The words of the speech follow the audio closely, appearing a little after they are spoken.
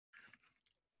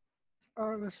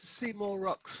Oh, this is Seymour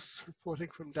Rocks reporting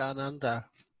from down under.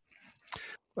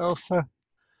 Well, for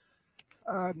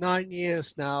 9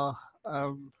 years now,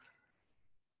 I've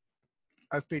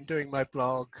been doing my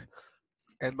blog,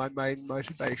 and my main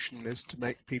motivation is to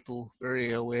make people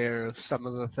very aware of some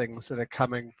of the things that are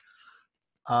coming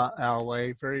our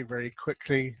way very, very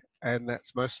quickly. And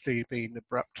that's mostly been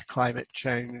abrupt climate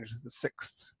change, the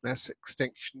sixth mass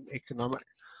extinction, economic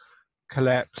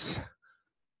collapse.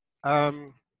 But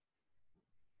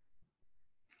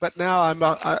now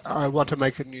I want to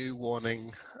make a new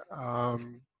warning.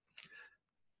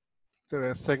 There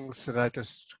are things that I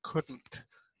just couldn't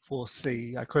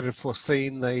foresee. I could have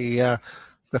foreseen the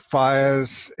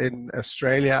fires in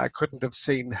Australia. I couldn't have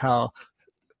seen how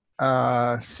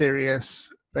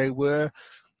serious they were.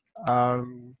 I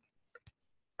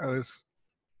was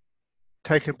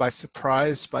taken by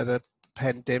surprise by the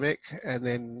pandemic, and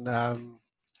then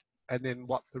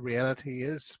what the reality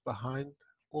is behind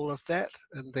all of that,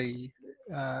 and the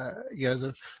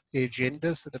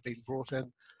agendas that have been brought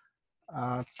in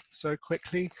so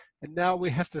quickly. And now we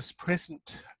have this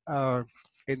present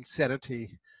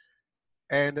insanity,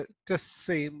 and it just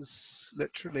seems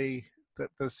literally that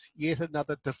there's yet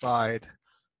another divide.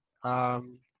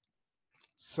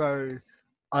 So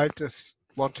I just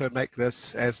want to make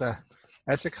this as a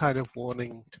kind of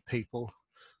warning to people.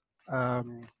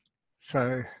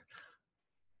 So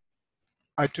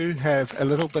I do have a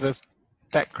little bit of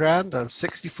background. I'm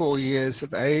 64 years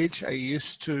of age. I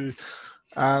used to,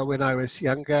 when I was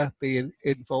younger, be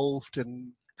involved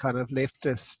in kind of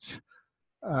leftist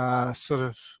sort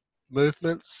of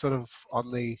movements, sort of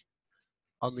on the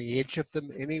edge of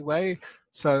them anyway.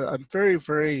 So I'm very,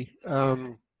 very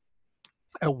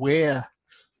aware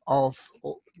of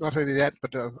not only that,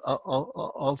 but of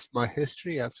my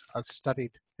history. I've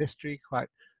studied history quite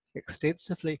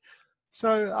extensively.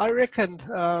 So I reckon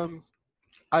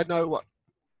I know what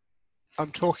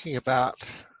I'm talking about,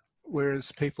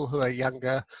 whereas people who are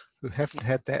younger, who haven't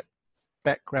had that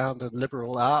background in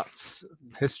liberal arts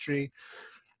and history,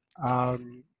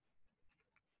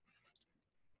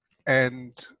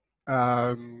 and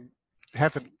have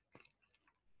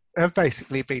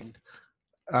basically been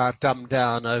dumbed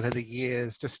down over the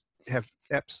years, just have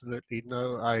absolutely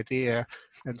no idea.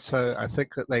 And so I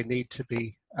think that they need to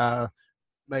be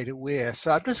made aware.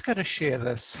 So I'm just going to share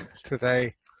this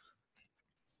today.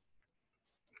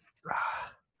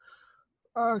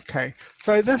 Okay,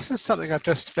 so this is something I've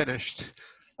just finished.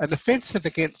 An offensive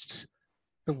against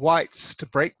the whites to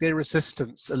break their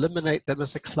resistance, eliminate them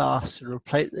as a class, and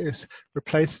replace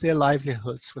their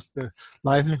livelihoods with the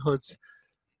livelihoods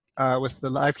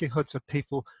of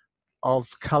people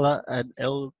of colour and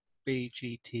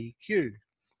LBGTQ.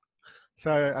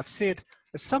 So I've said,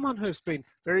 as someone who's been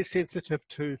very sensitive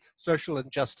to social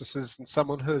injustices and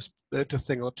someone who's learned a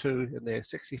thing or two in their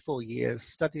 64 years,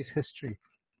 studied history,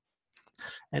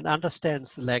 and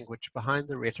understands the language behind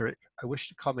the rhetoric, I wish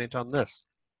to comment on this.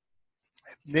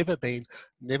 I've never been,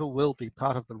 never will be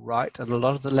part of the right, and a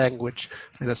lot of the language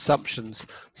and assumptions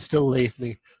still leave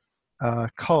me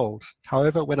cold.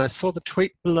 However, when I saw the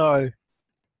tweet below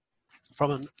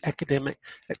from an academic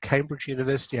at Cambridge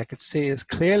University, I could see as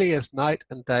clearly as night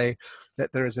and day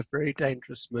that there is a very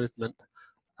dangerous movement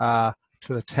to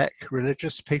attack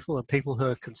religious people and people who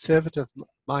are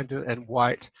conservative-minded and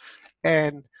white,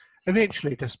 and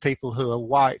eventually just people who are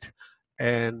white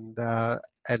and are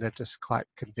just quite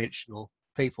conventional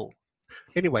people.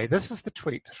 Anyway, this is the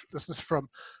tweet. This is from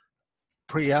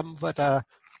Priyamvada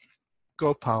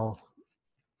Gopal.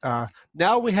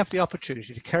 Now we have the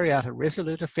opportunity to carry out a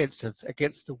resolute offensive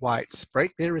against the whites,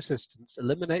 break their resistance,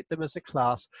 eliminate them as a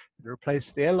class, and replace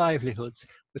their livelihoods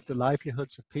with the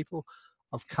livelihoods of people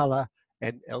of colour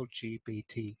and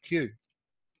LGBTQ.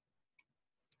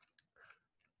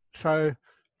 So,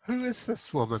 who is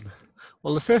this woman?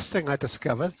 Well, the first thing I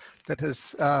discovered that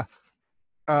there's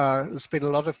been a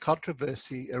lot of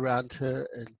controversy around her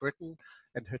in Britain,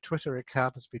 and her Twitter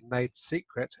account has been made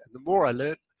secret. And the more I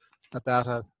learned about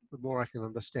her, the more I can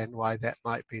understand why that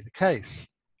might be the case.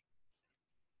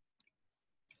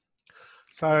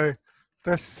 So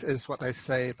this is what they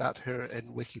say about her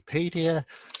in Wikipedia.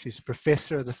 She's a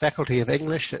professor in the Faculty of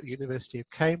English at the University of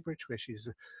Cambridge, where she's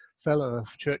a fellow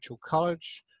of Churchill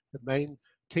College. The main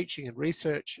teaching and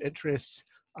research interests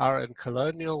are in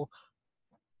colonial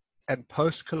and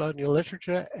post-colonial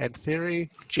literature and theory,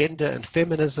 gender and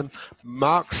feminism,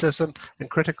 Marxism, and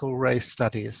critical race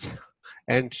studies.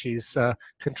 And she's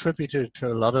contributed to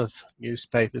a lot of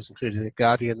newspapers, including The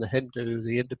Guardian, The Hindu,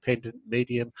 The Independent,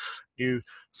 Medium, New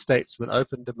Statesman,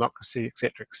 Open Democracy,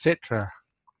 etc., etc.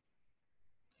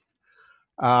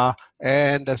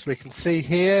 And as we can see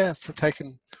here,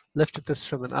 lifted this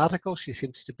from an article, she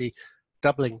seems to be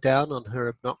doubling down on her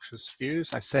obnoxious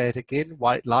views. I say it again,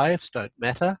 white lives don't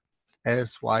matter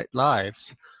as white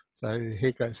lives. So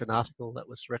here goes an article that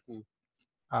was written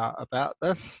about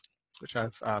this, which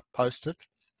I've posted.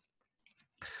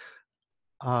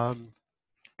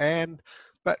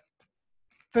 But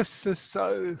this is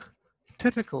so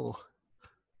typical.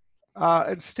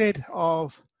 Instead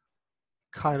of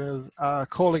kind of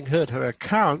calling her to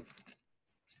account,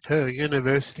 her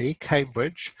university,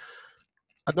 Cambridge,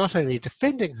 are not only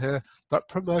defending her, but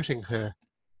promoting her.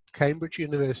 Cambridge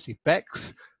University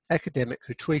backs academic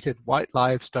who tweeted "White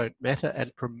lives don't matter"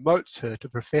 and promotes her to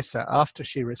professor after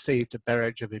she received a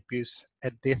barrage of abuse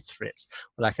and death threats.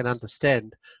 Well, I can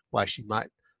understand why she might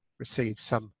receive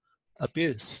some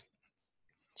abuse.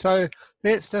 So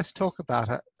let's just talk about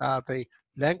it, the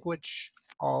language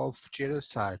of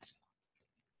genocide.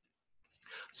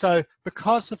 So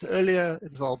because of earlier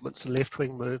involvements in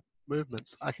left-wing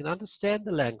movements, I can understand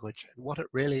the language and what it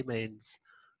really means.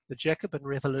 The Jacobin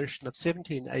Revolution of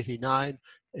 1789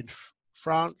 in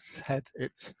France had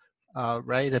its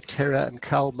reign of terror, and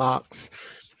Karl Marx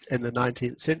in the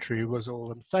 19th century was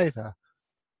all in favour.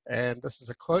 And this is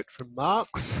a quote from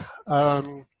Marx.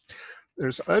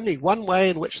 There's only one way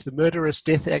in which the murderous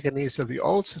death agonies of the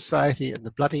old society and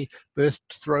the bloody birth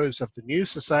throes of the new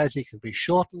society can be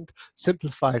shortened,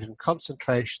 simplified, and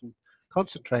concentrated,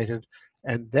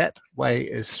 and that way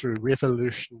is through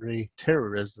revolutionary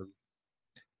terrorism.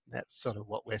 That's sort of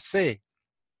what we're seeing.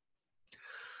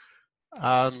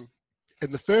 In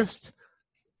the first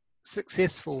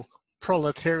successful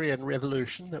proletarian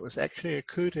revolution, that was actually a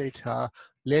coup d'etat,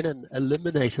 Lenin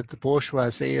eliminated the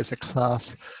bourgeoisie as a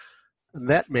class, and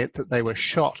that meant that they were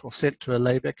shot or sent to a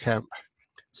labor camp.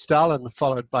 Stalin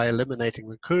followed by eliminating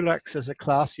the kulaks as a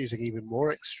class using even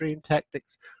more extreme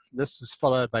tactics. And this was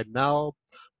followed by Mao,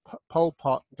 Pol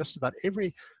Pot, and just about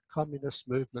every communist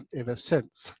movement ever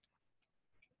since.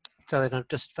 So then I've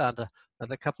just found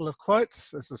another couple of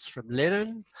quotes. This is from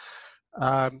Lenin.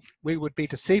 We would be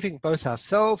deceiving both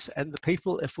ourselves and the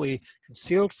people if we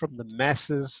concealed from the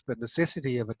masses the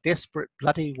necessity of a desperate,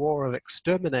 bloody war of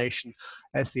extermination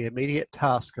as the immediate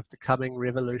task of the coming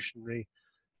revolutionary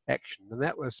action. And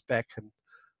that was back in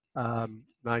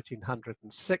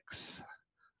 1906,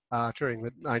 during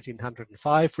the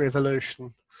 1905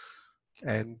 revolution,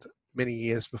 and many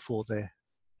years before the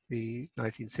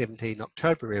 1917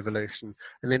 October Revolution.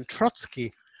 And then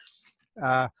Trotsky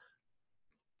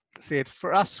said,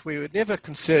 for us, we were never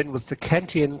concerned with the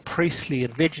Kantian, priestly,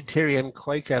 and vegetarian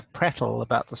Quaker prattle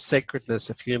about the sacredness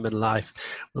of human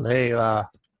life. Well, there you are.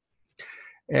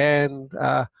 And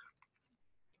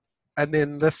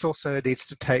then this also needs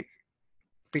to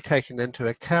be taken into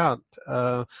account.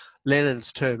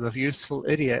 Lenin's term of useful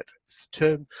idiot is a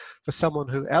term for someone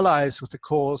who allies with the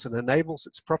cause and enables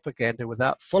its propaganda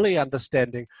without fully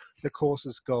understanding the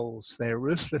cause's goals. They are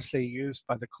ruthlessly used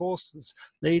by the cause's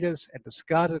leaders and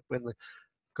discarded when the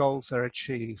goals are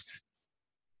achieved.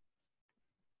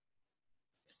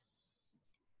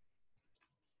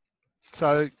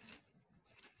 So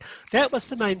that was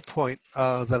the main point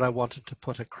that I wanted to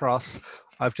put across.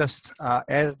 I've just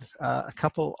added a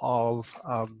couple of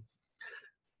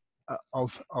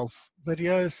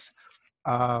videos.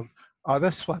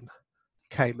 This one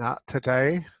came out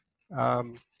today.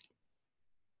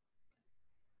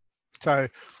 So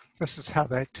this is how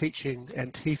they're teaching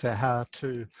Antifa how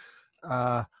to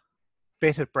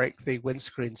better break the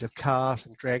windscreens of cars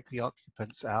and drag the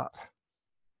occupants out.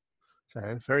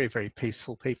 So very, very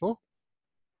peaceful people.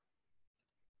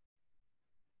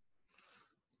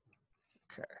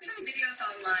 Okay. Some videos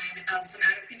online of some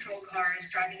out-of-control cars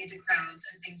driving into crowds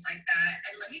and things like that.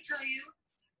 And let me tell you,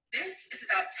 this is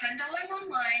about $10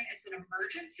 online. It's an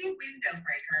emergency window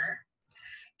breaker.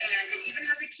 And it even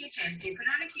has a keychain. So you put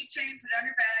it on a keychain, put it on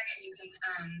your bag, and you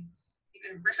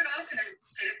can rip it off in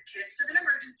say, case of an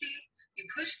emergency. You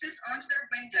push this onto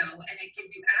their window, and it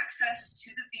gives you access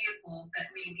to the vehicle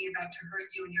that may be about to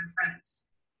hurt you and your friends.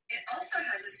 It also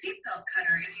has a seatbelt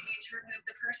cutter if you need to remove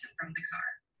the person from the car.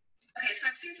 Okay,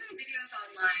 so I've seen some videos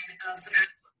online of some...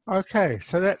 Okay,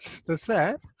 so there's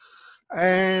that.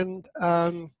 And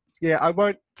yeah, I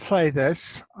won't play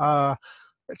this.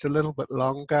 It's a little bit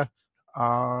longer,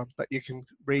 but you can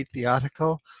read the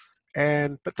article.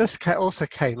 But this also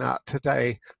came out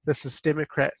today. This is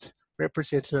Democrat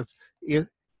Representative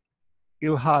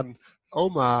Ilhan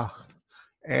Omar,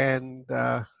 and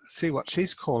see what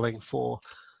she's calling for.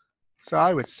 So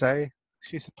I would say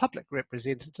she's a public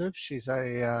representative. She's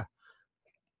a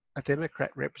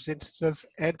Democrat representative,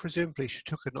 and presumably she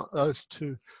took an oath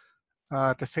to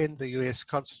defend the US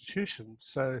Constitution.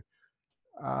 So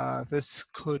this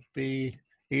could be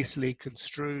easily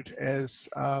construed as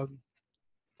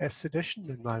sedition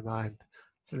in my mind.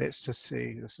 So let's just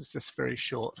see. This is just very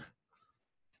short.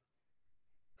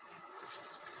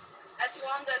 As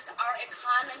long as our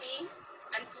economy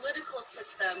and political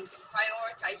systems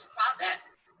prioritize profit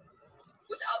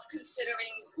without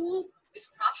considering who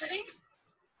is profiting,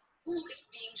 who is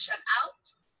being shut out,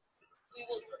 we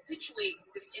will perpetuate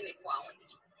this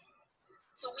inequality.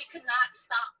 So we cannot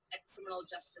stop at criminal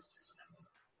justice system.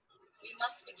 We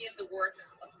must begin the work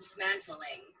of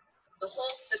dismantling the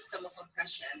whole system of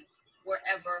oppression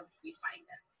wherever we find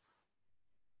it.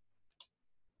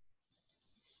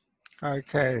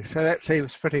 Okay, so that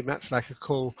seems pretty much like a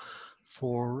call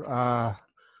for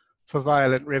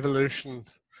violent revolution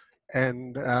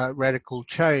and radical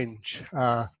change.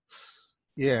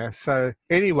 Yeah, so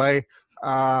anyway,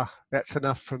 that's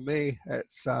enough from me.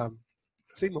 It's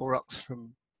see more rocks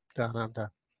from down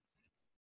under.